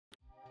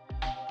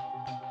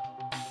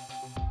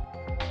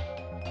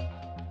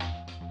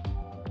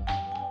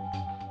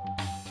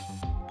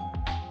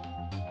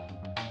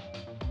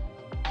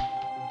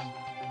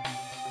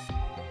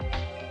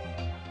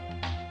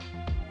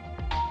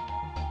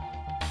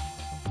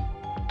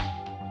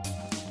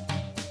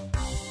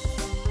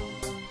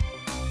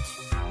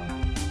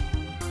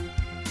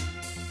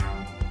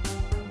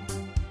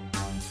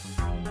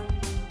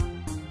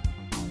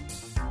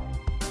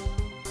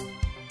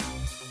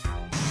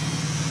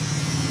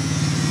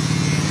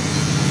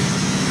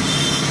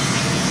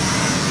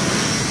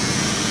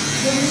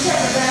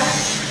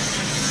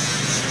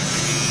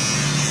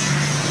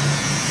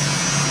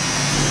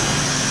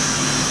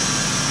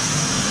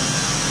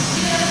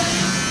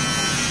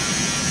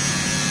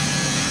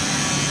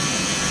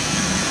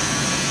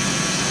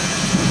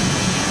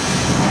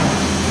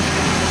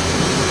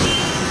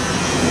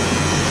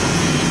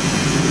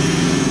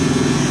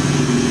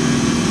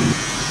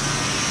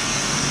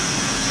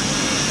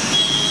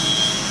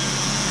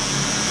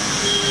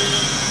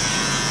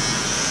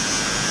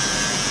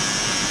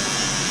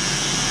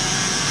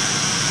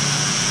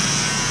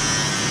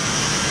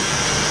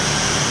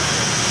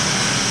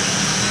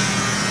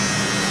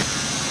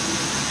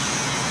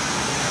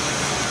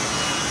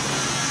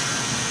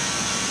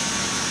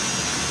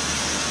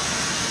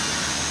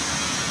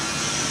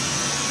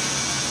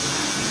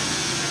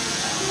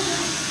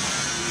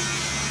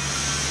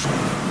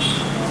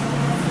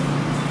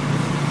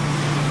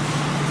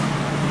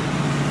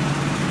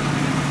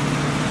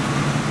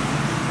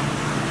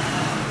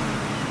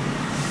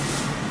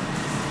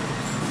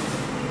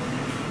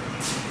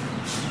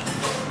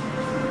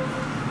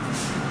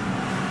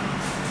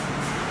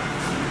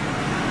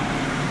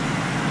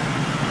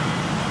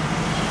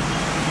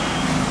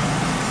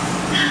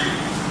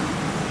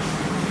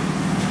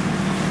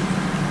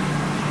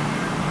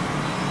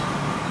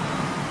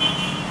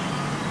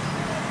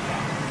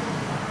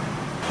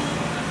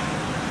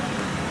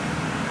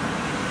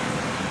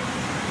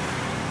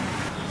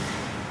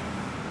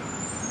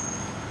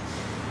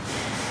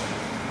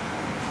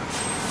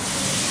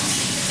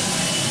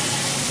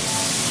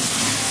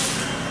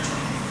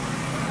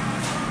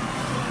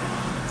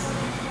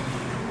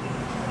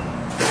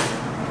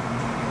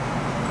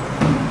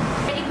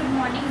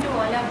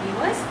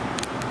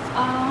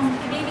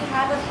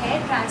hair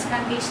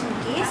transplantation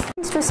case.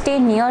 To stay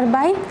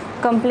nearby,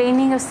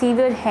 complaining of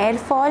severe hair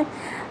fall,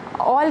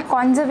 all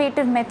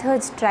conservative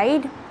methods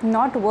tried,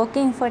 not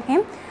working for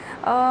him.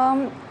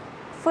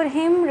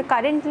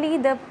 Currently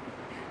the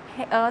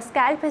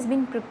scalp has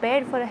been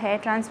prepared for a hair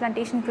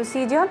transplantation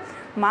procedure.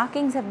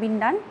 Markings have been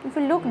done. If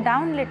you look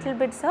down a little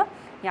bit, sir,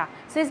 yeah.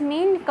 So his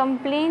main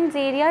complaints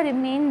area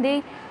remain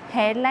the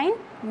hairline,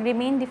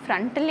 remain the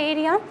frontal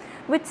area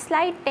with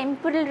slight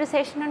temporal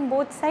recession on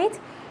both sides,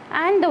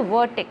 and the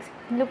vertex.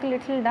 Look a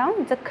little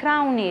down, the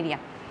crown area.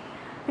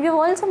 We have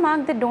also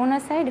marked the donor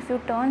side. If you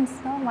turn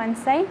one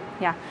side,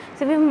 yeah.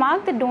 So we have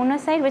marked the donor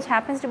side, which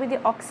happens to be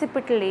the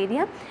occipital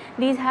area.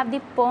 These have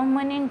the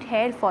permanent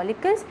hair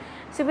follicles.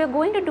 So we are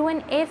going to do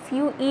an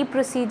FUE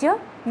procedure,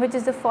 which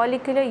is the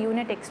follicular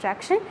unit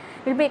extraction.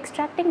 We will be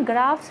extracting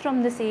grafts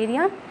from this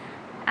area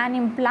and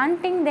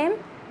implanting them,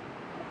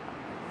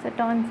 so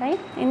turn side,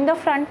 in the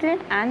frontal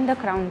and the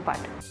crown part.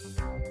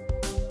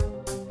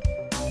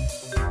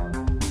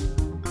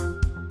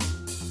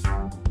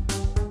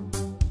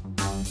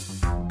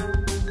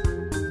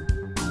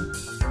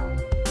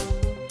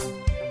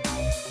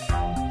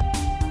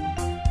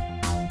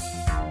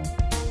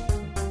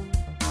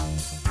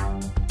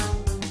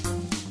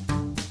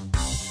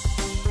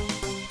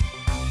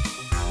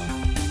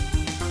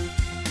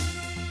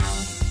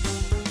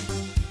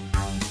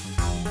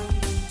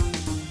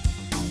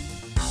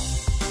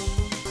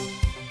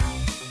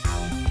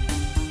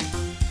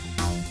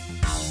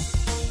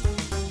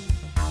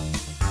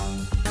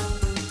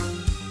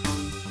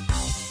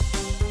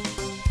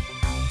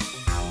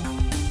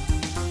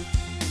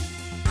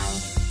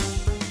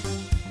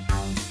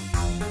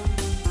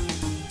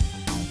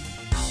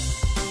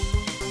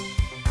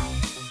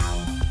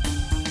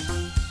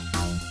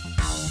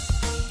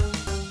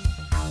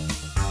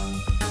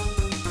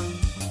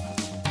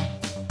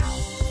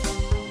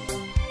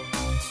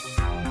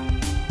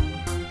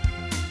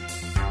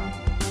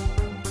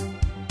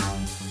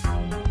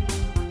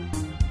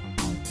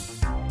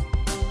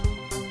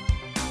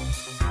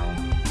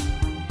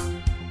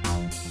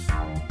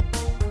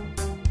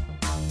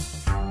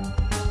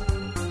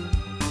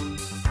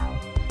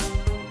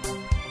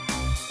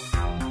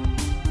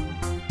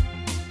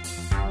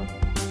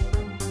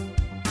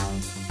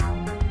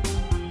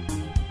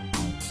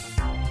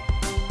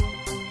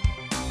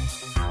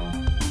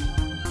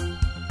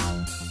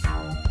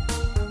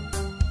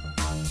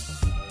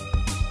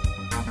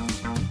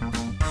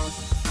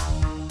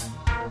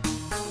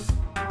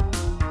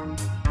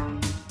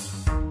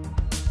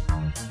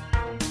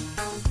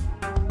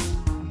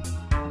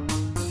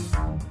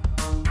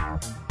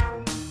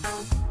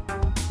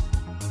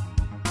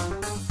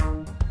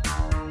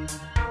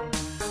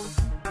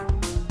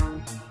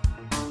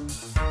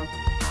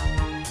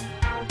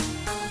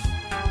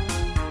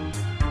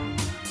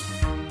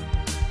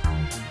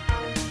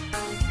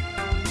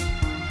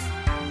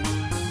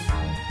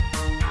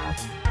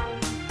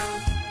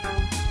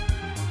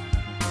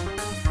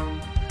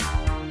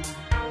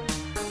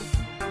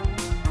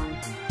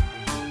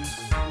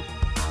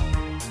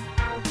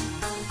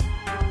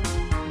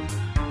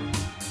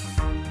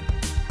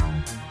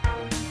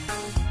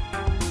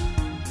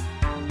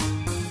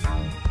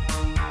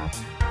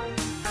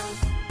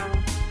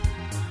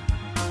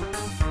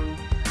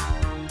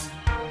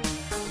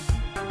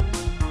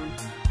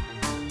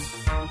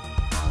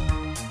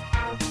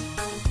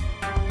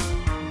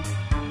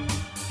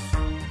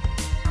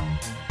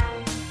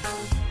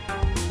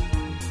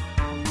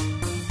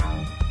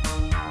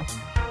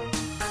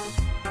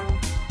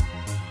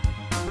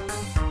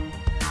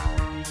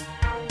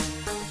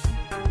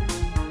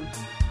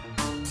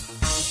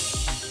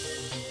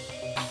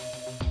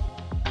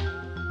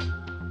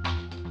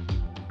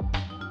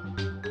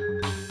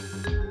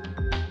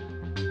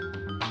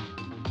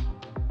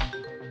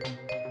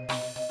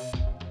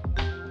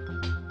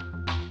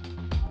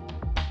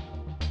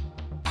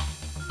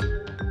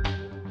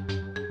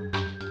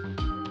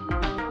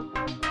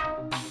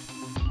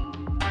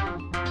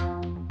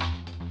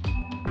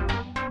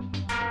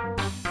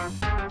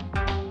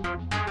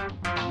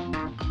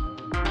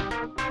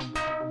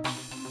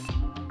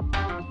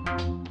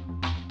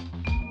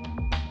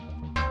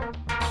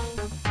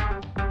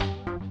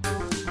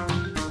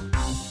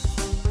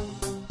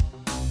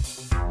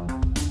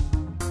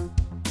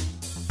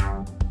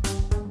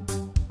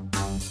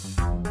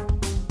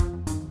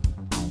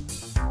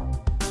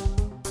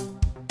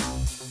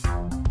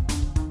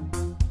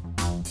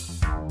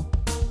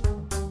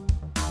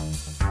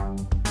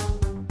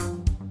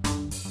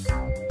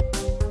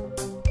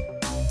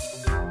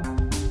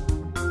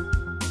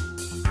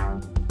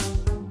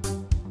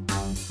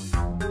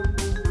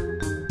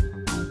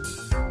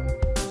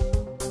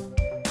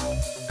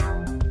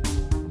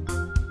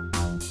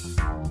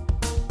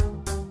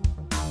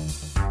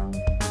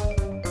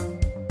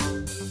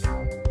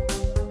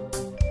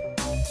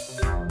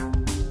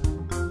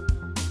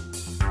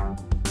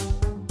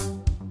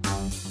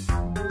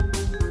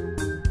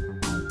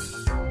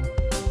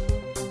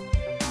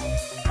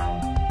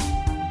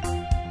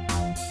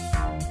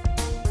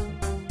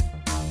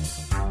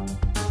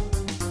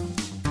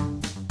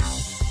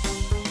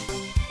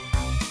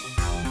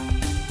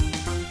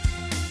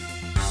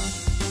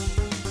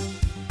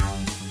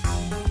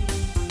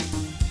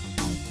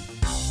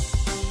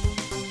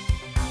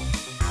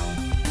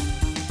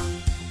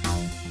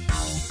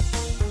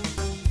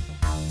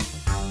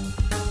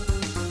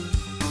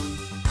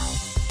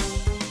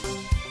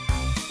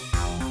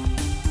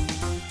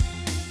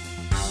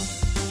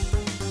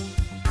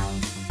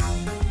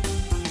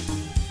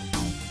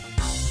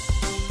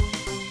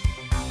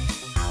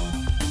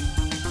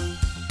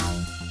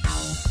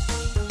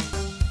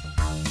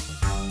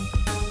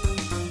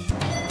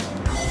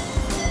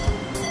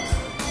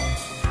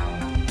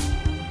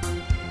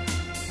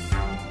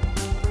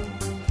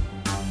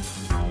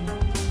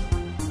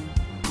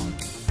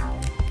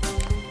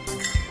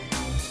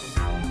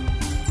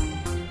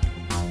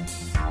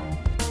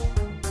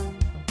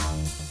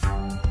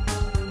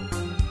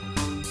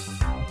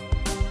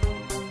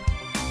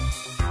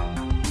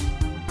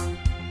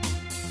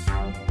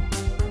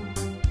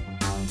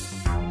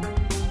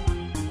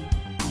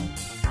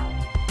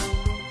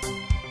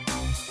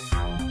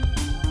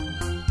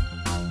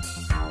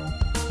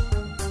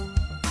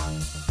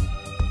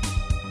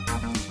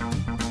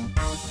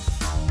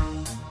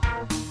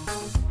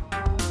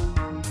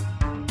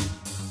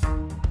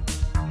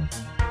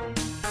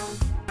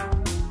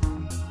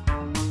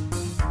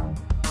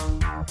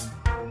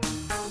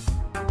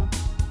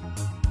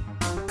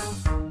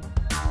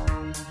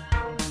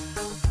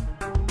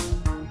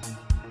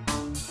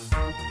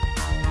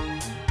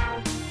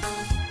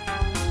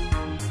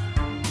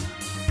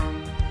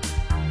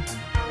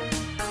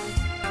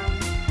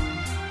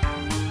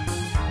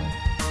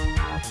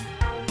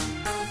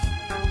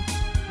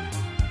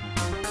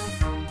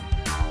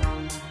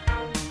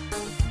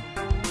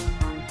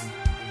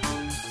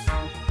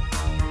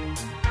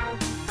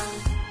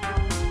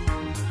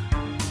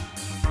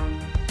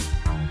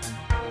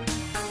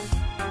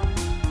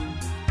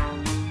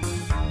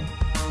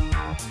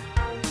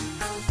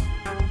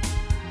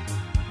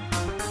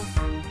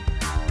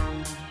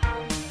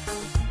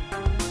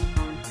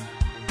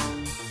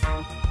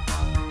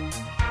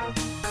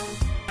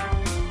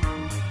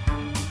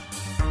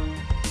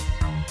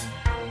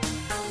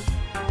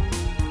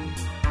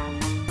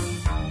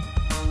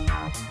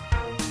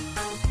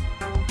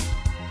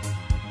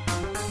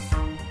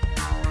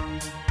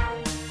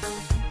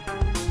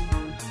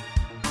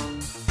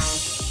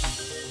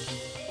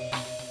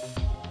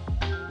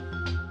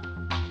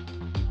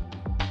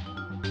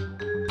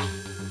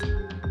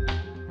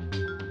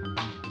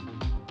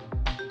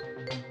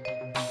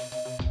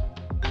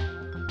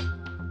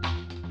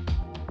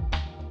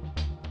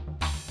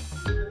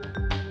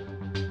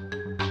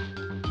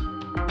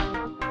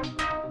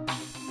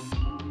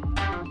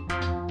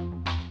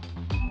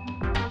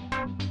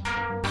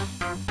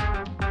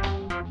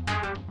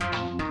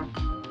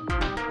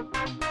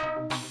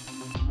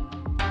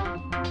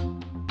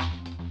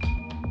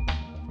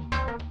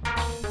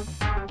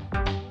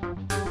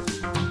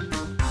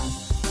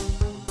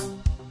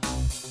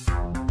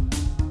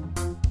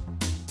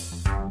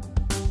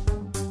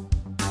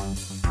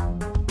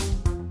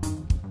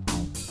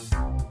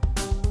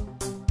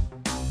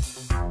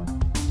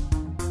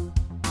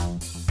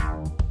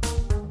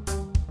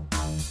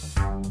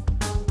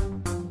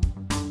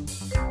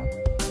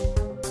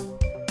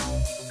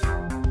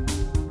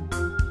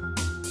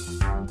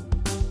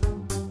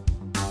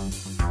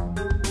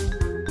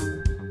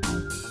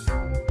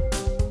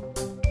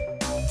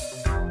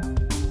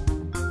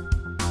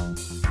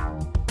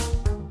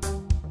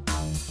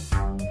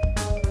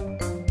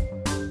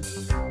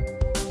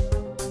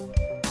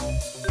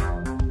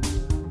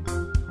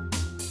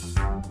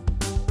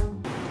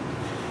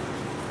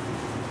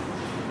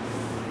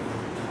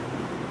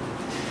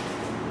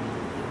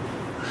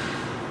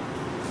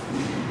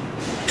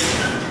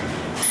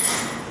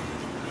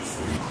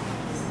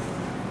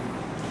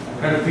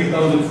 and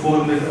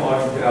 3,400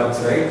 odd grams,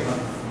 right?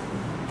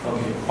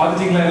 Okay.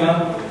 பாத்தீங்களா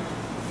எல்லாம்?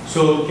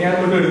 So care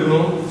மட்டும்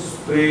எடுக்கணும்.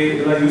 Spray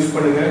எல்லாம் use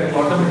பண்ணுங்க.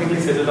 Automatically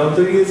settle down.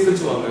 3 days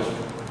கழிச்சு வாங்க.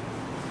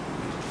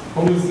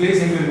 உங்களுக்கு place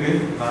எங்க இருக்கு?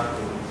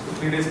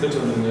 3 days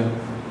கழிச்சு வந்துருங்க.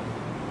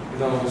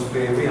 இதான் உங்க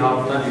spray. Every half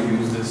an hour you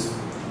use this.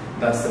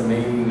 That's the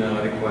main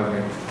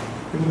requirement.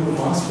 உங்களுக்கு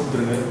மாஸ்க்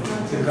கொடுத்துருங்க.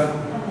 சரிக்கா?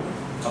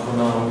 அப்போ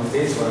நான்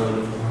ஃபேஸ்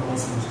வரணும்.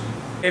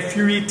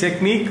 FUE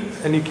technique,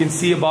 and you can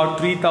see about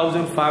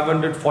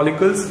 3,500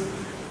 follicles.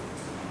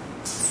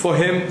 For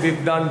him,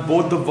 we've done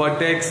both the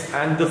vertex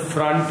and the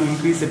front to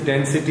increase the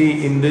density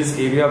in this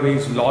area where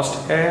he's lost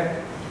hair.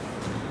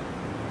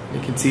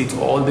 You can see it's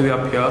all the way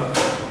up here.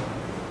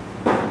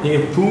 You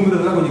have to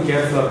be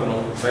careful,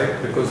 right?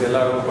 Because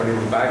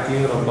back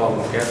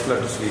careful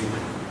to sleep.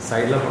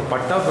 Side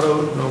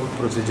no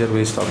procedure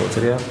waste.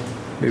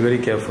 Be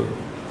very careful.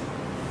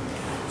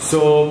 So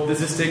this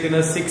has taken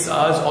us 6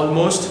 hours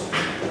almost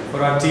for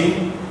our team,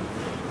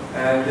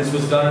 and this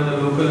was done in the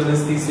local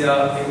anesthesia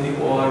in the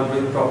OR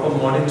with proper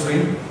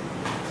monitoring.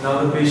 Now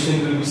the patient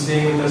will be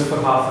staying with us for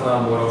half an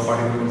hour or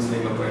 40 minutes.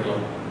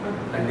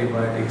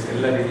 Antibiotics,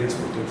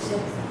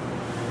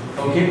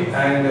 okay,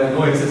 and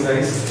no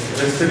exercise.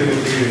 Rested in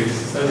 3 days.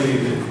 Surgery.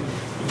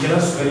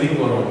 Here swelling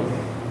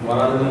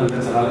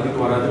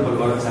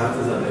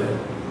chances are there.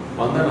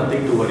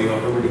 Nothing to worry.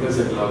 Automatically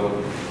settle.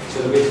 So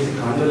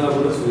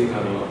basically,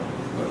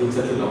 but he'll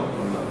settle down.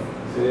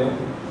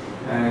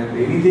 And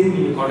anything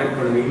you contact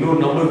no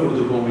number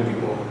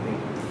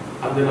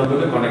at the number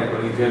contact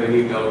if you have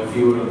any doubt,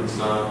 fever,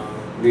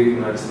 bleeding,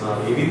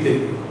 anything.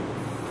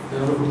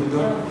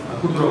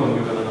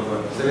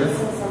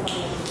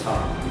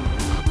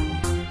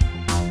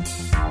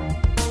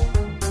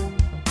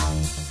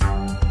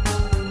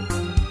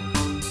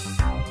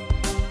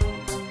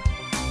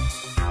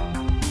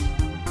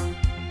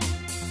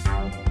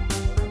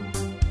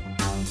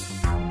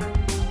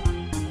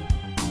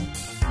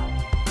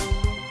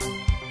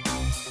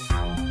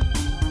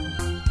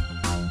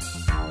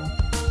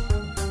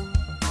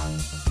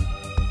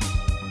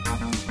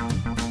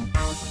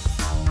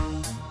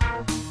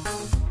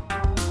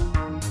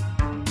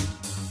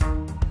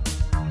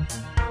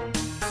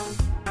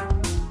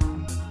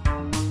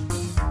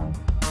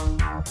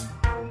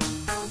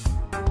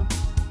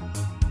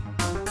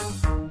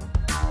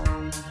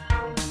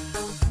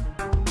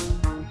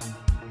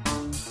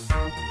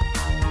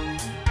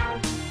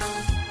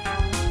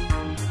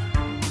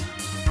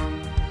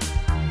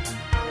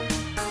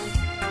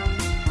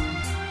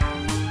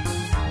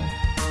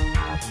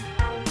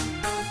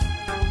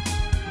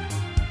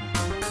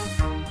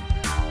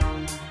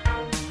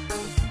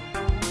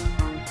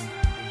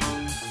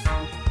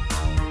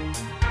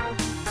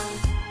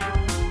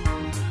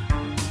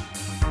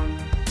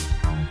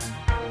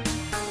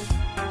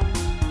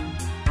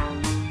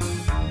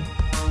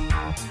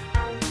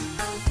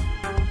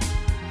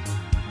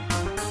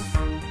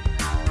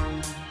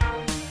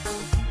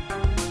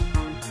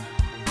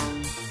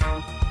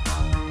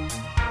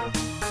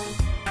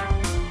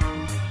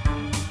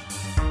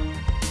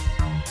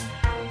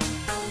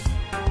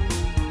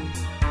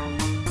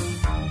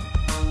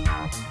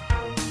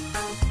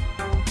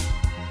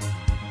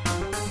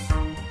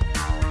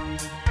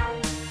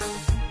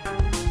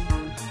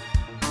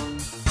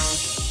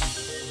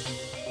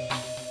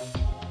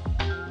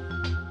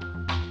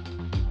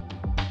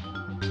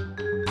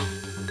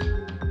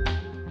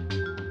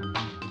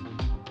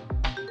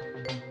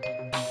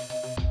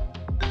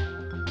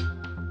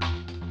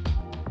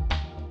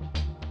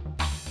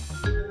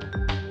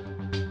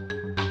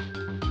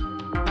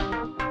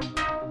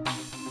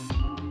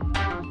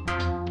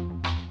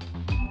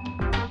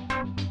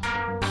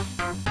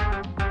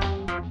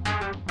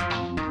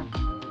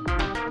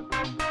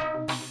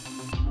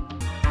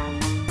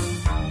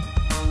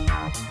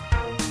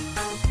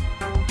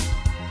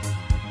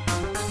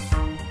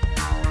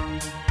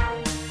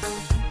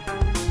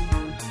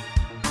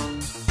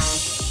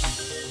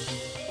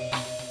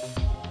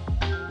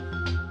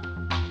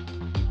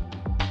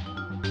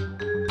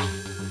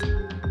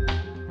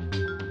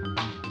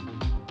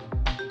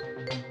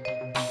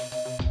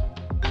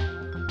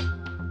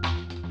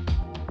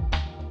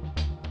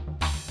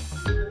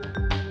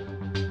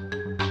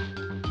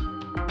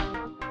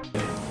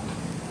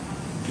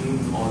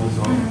 All is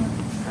on,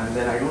 and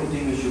then I don't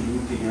think we should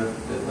use the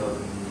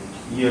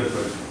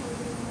earbud.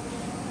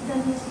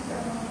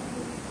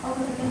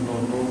 No,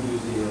 don't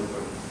use the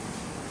earbud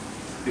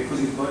because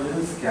it's got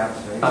little scabs,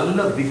 right? All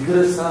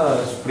vigorous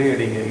spray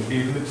அடிங்க இப்படி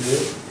இருந்துச்சு.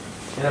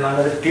 ஏன்னா நாங்க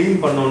அதை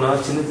clean பண்ணோம்னா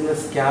சின்ன சின்ன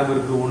scape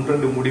இருக்கு,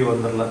 1-2 முடி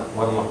வரலாம்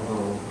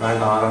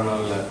வேண்டாம் 6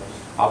 நாள்ல.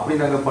 அப்படி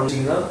நாங்க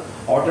பண்ணீங்கன்னா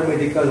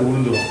ஆட்டோமேட்டிக்கா அது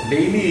உளுந்துடும்.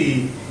 டெய்லி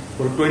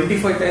ஒரு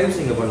 25 டைம்ஸ்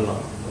நீங்க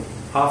பண்ணலாம்.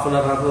 half an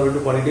hour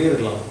விட்டு பண்ணிட்டே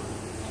இருக்கலாம்.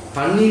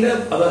 தண்ணியில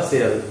அதான்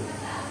செய்யாது.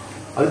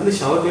 அதுக்கு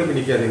ஷவர்ல போய்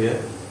நிக்காதீங்க.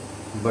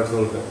 பட்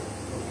சொல்றேன்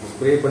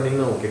ஸ்ப்ரே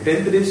பண்ணீங்கன்னா ஓகே.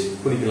 10 days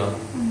குளிக்கலாம்.